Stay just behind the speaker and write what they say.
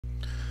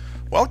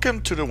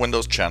Welcome to the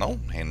Windows channel,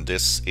 and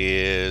this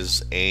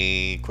is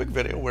a quick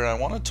video where I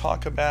want to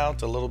talk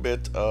about a little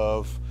bit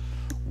of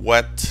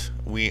what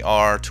we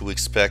are to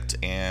expect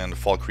in the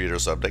Fall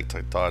Creators Update.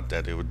 I thought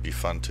that it would be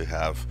fun to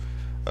have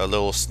a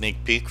little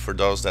sneak peek for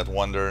those that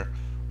wonder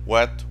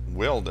what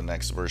will the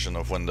next version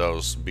of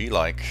Windows be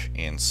like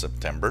in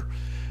September.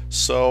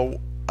 So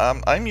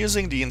I'm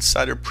using the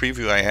insider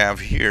preview I have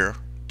here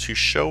to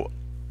show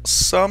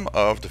some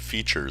of the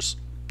features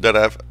that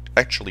have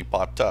actually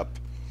popped up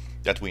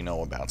that we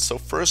know about. So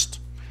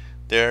first,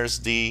 there's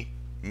the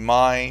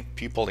My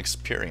People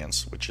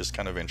experience, which is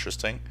kind of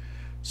interesting.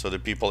 So the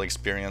People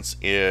experience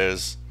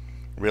is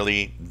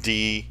really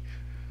the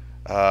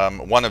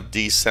one of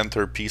the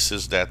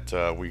centerpieces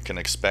that we can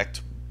expect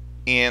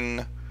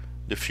in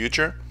the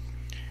future.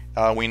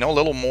 We know a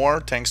little more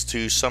thanks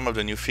to some of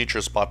the new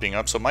features popping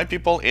up. So My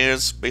People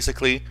is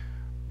basically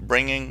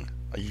bringing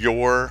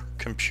your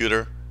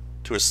computer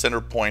to a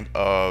center point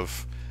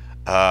of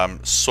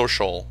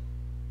social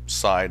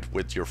side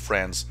with your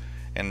friends.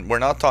 And we're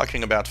not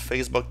talking about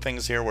Facebook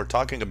things here. We're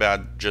talking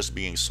about just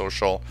being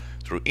social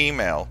through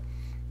email,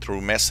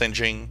 through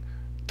messaging,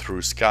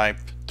 through Skype,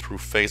 through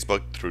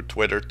Facebook, through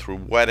Twitter, through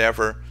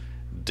whatever.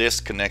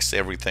 This connects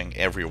everything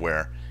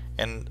everywhere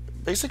and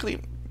basically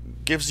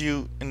gives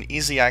you an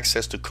easy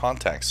access to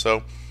contacts.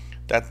 So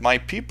that My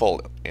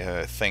People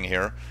thing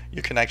here,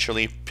 you can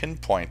actually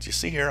pinpoint. You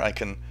see here, I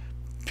can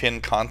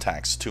pin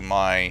contacts to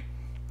my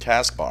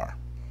taskbar,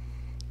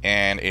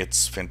 and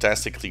it's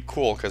fantastically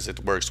cool because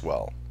it works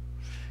well.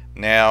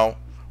 Now,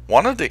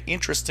 one of the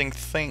interesting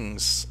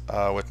things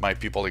with My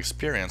People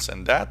experience,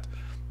 and that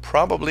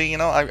probably,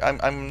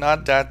 I'm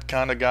not that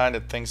kind of guy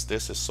that thinks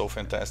this is so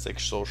fantastic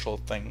social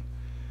thing,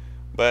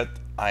 but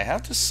I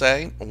have to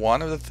say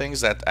one of the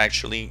things that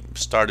actually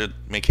started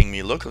making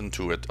me look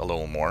into it a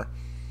little more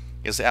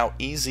is how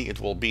easy it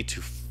will be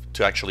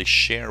to actually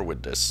share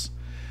with this.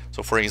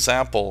 So for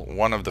example,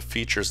 one of the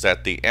features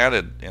that they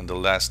added in the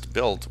last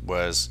build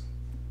was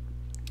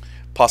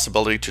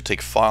possibility to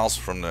take files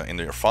from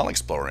into your file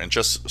explorer and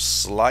just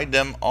slide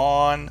them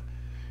on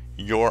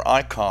your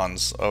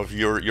icons of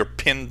your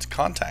pinned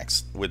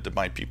contacts with the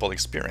My People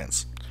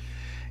experience,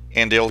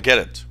 and they'll get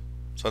it.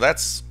 So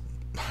that's,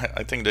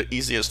 I think, the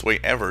easiest way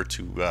ever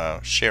to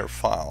share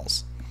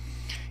files.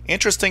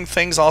 Interesting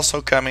things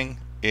also coming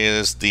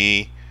is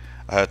the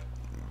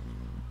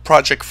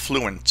Project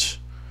Fluent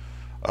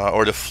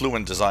or the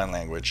Fluent design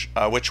language,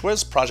 which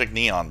was Project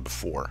Neon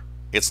before.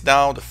 It's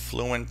now the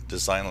Fluent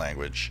design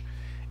language.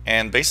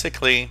 And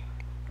basically,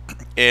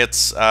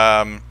 it's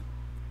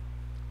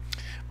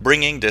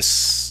bringing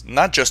this,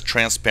 not just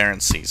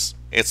transparencies,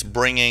 it's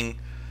bringing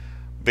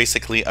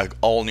basically an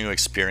all new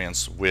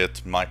experience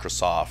with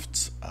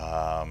Microsoft,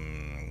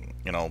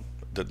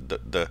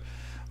 the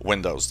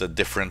Windows, the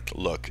different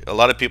look. A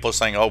lot of people are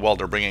saying, oh, well,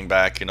 they're bringing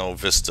back,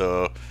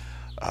 Vista,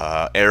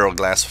 Aero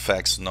glass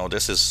effects. No,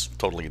 this is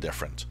totally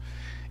different.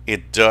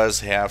 It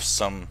does have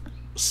some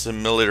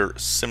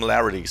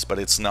similarities, but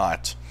it's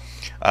not.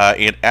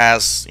 It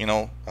has,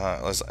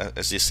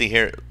 as you see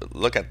here,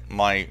 look at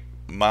my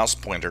mouse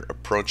pointer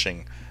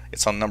approaching.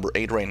 It's on number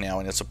 8 right now,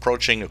 and it's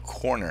approaching a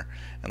corner.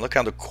 And look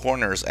how the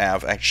corners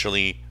have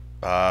actually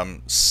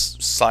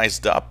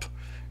sized up,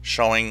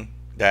 showing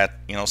that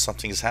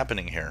something is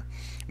happening here.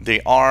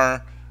 They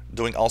are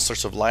doing all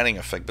sorts of lighting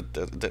effect, but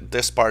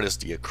this part is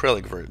the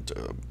acrylic,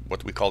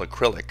 what we call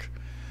acrylic.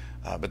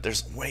 But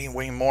there's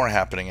way more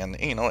happening, and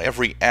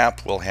every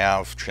app will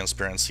have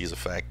transparencies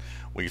effect.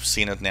 We've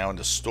seen it now in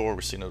the store.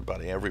 We've seen it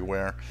about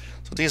everywhere.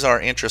 So these are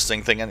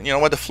interesting things. And you know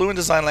what? The Fluent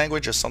design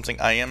language is something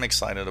I am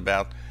excited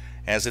about,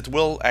 as it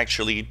will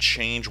actually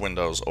change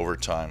Windows over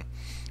time.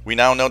 We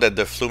now know that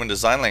the Fluent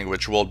design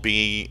language will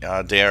be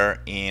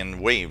there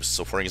in waves.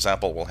 So for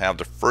example, we'll have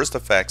the first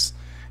effects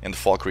in the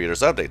Fall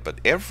Creators Update, but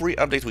every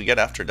update we get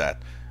after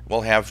that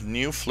will have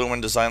new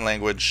Fluent design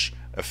language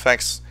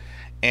effects.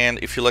 And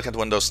if you look at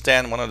Windows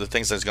 10, one of the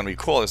things that's going to be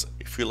cool is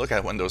if you look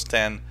at Windows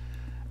 10,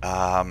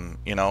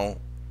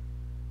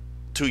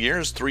 2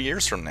 years, 3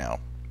 years from now,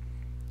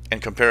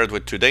 and compare it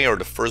with today or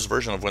the first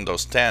version of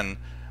Windows 10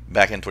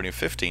 back in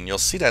 2015, you'll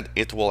see that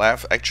it will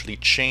have actually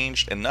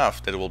changed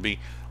enough that it will be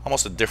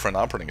almost a different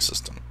operating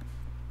system.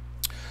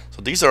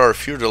 So these are a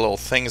few of the little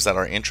things that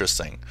are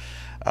interesting.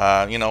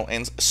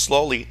 And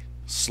slowly,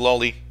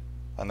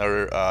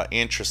 another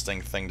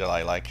interesting thing that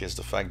I like is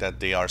the fact that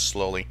they are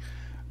slowly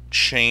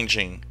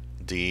changing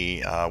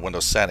the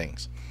Windows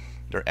settings.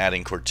 They're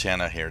adding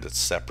Cortana here that's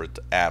separate.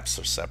 The apps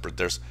are separate.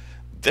 There's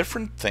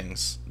different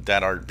things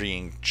that are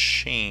being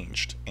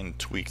changed and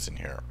tweaked in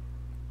here.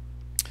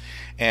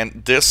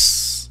 And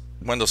this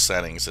Windows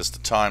settings is the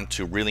time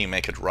to really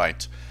make it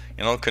right.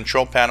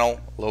 Control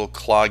panel, a little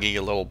cloggy,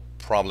 a little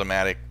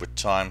problematic with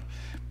time,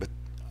 but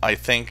I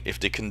think if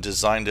they can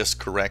design this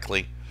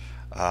correctly,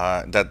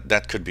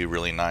 that could be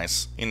really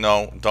nice.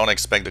 Don't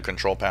expect the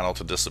control panel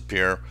to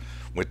disappear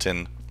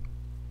within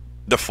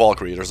the Fall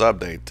Creators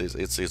Update.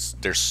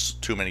 There's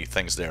too many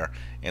things there,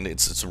 and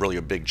it's really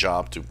a big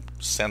job to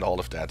send all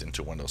of that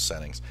into Windows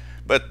settings.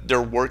 But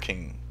they're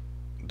working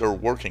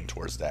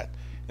towards that,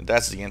 And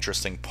that's the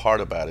interesting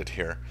part about it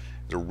here.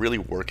 They're really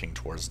working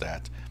towards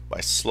that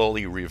by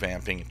slowly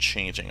revamping,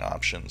 changing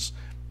options,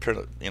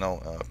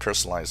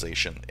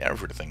 personalization.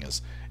 Everything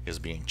is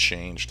being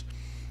changed,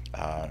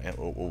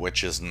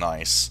 which is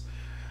nice.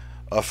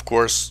 Of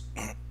course,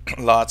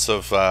 lots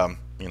of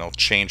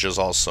changes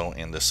also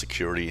in the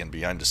security and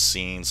behind the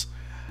scenes.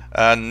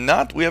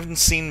 We haven't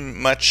seen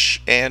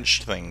much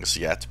Edge things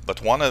yet,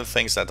 but one of the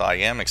things that I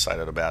am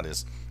excited about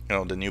is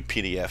the new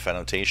PDF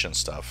annotation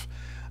stuff.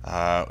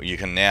 You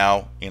can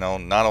now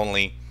not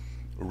only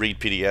read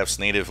PDFs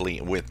natively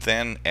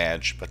within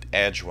Edge, but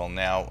Edge will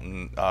now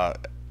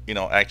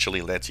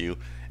actually let you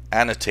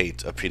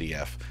annotate a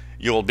PDF.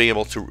 You'll be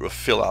able to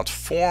fill out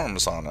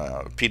forms on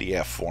a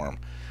PDF form.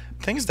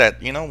 Things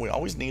that we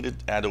always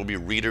needed Adobe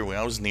Reader, we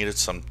always needed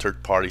some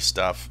third-party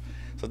stuff.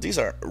 So these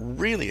are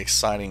really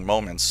exciting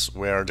moments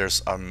where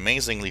there's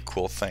amazingly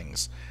cool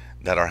things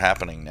that are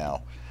happening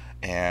now.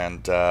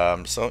 And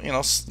so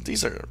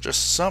these are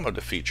just some of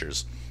the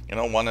features.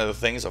 One of the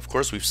things, of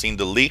course, we've seen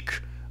the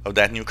leak of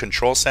that new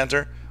control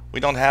center. We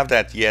don't have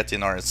that yet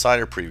in our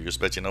insider previews,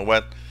 but you know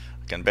what?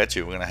 I can bet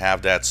you we're going to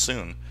have that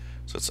soon.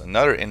 So it's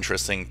another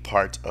interesting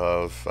part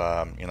of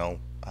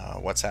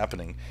what's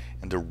happening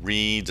in the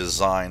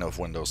redesign of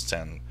Windows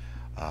 10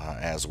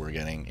 as we're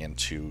getting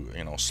into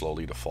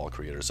slowly the Fall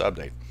Creators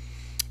Update.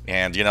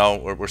 And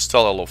we're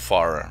still a little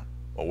far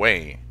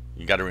away.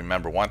 You got to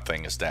remember one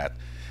thing is that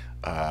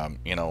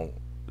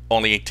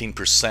only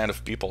 18%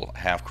 of people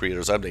have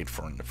Creators Update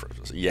for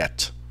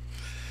yet.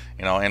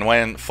 And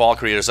when Fall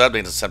Creators Update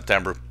in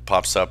September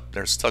pops up,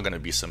 there's still going to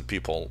be some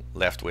people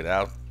left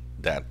without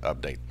that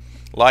update.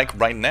 Like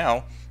right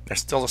now, there's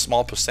still a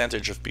small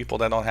percentage of people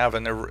that don't have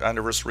an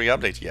anniversary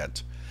update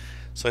yet.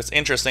 So it's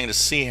interesting to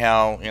see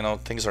how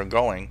things are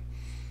going.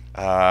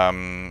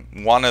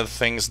 One of the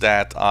things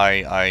that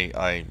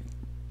I'm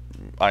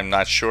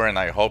not sure, and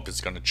I hope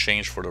it's going to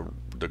change for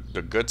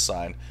the good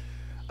side.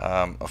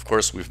 Of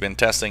course, we've been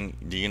testing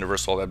the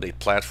Universal Update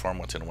platform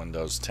within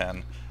Windows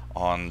 10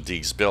 on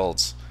these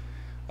builds.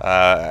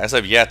 As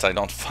of yet, I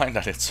don't find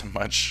that it's a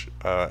much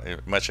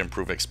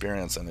improved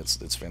experience, and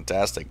it's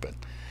fantastic. But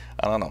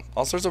I don't know,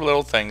 all sorts of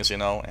little things,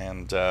 and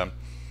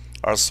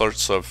all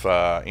sorts of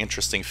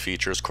interesting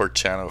features.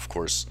 Cortana, of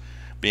course,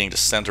 being the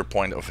center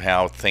point of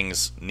how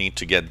things need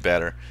to get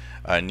better.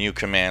 New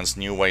commands,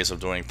 new ways of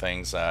doing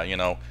things.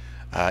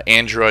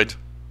 Android,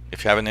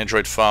 if you have an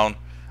Android phone,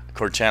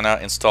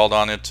 Cortana installed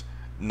on it,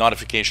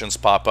 notifications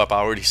pop up. I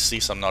already see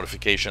some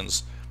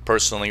notifications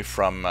personally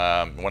from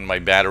when my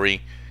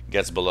battery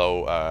gets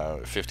below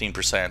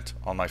 15%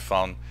 on my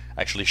phone.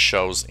 Actually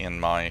shows in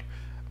my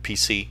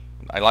PC.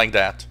 I like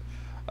that.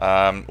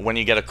 When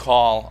you get a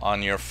call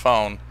on your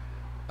phone,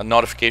 a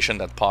notification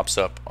that pops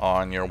up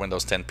on your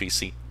Windows 10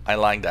 PC. I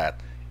like that.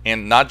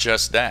 And not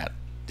just that,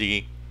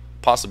 the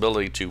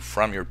possibility to,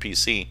 from your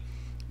PC,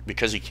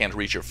 because you can't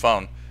reach your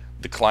phone,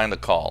 decline the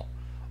call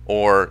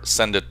or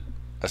send it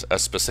a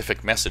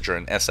specific message or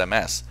an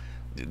SMS.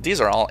 These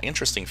are all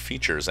interesting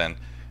features, and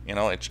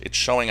it's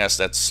showing us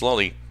that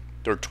slowly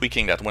they're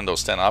tweaking that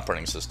Windows 10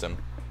 operating system.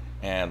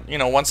 And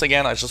once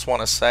again, I just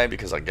want to say,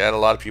 because I get a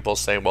lot of people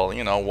say, well,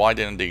 why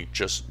didn't they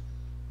just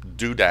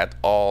do that,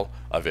 all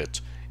of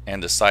it,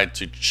 and decide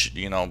to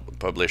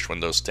publish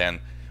Windows 10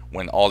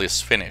 when all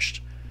is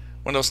finished?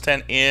 Windows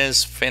 10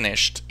 is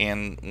finished,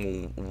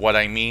 and what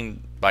I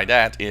mean by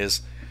that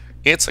is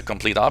it's a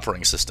complete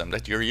operating system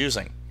that you're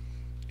using.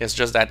 It's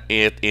just that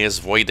it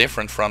is way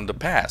different from the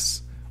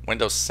past.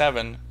 Windows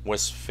 7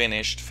 was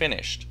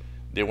finished.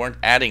 They weren't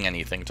adding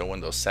anything to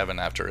Windows 7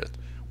 after it.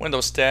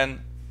 Windows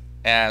 10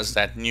 as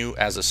that new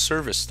as a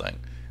service thing.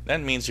 That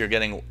means you're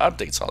getting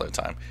updates all the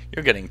time.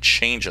 You're getting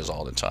changes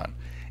all the time.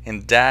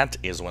 And that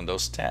is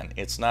Windows 10.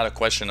 It's not a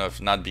question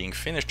of not being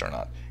finished or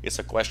not. It's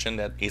a question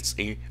that it's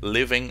a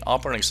living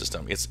operating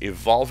system. It's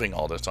evolving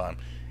all the time.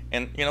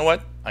 And you know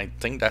what? I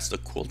think that's the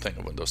cool thing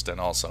of Windows 10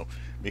 also.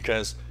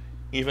 Because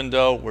even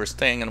though we're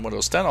staying in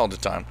Windows 10 all the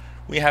time,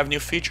 we have new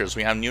features.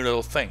 We have new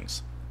little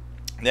things.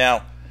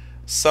 Now,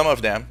 some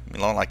of them,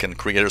 like in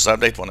Creators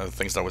Update, one of the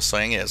things that I was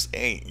saying is,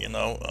 hey,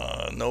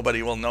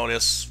 nobody will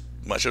notice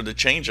much of the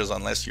changes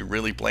unless you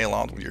really play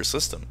along with your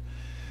system.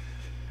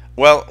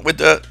 Well, with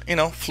the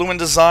Fluent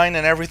design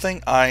and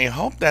everything, I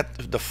hope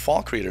that the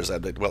Fall Creators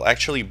Update will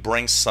actually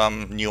bring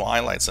some new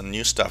highlights and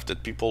new stuff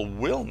that people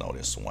will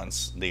notice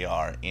once they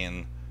are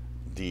in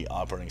the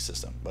operating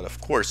system. But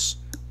of course,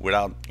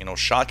 without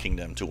shocking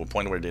them to a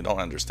point where they don't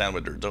understand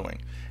what they're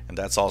doing. And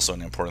that's also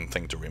an important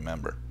thing to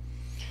remember.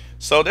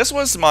 So this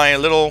was my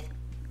little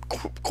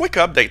quick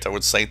update, I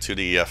would say, to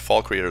the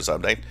Fall Creators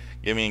Update,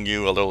 giving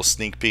you a little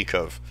sneak peek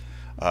of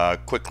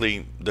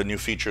quickly the new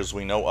features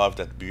we know of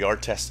that we are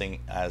testing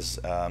as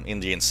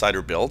in the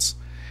insider builds.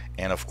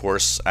 And of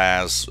course,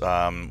 as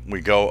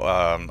we go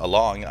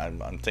along,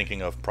 I'm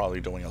thinking of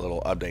probably doing a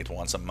little update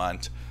once a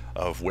month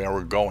of where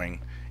we're going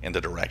in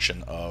the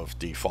direction of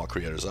the Fall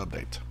Creators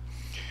Update.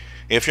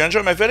 If you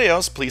enjoy my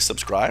videos, please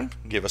subscribe,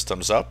 give us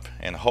thumbs up,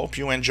 and hope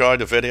you enjoy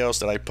the videos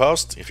that I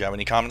post. If you have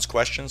any comments,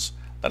 questions,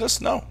 let us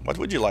know. What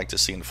would you like to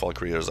see in the Fall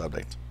Creators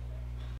Update?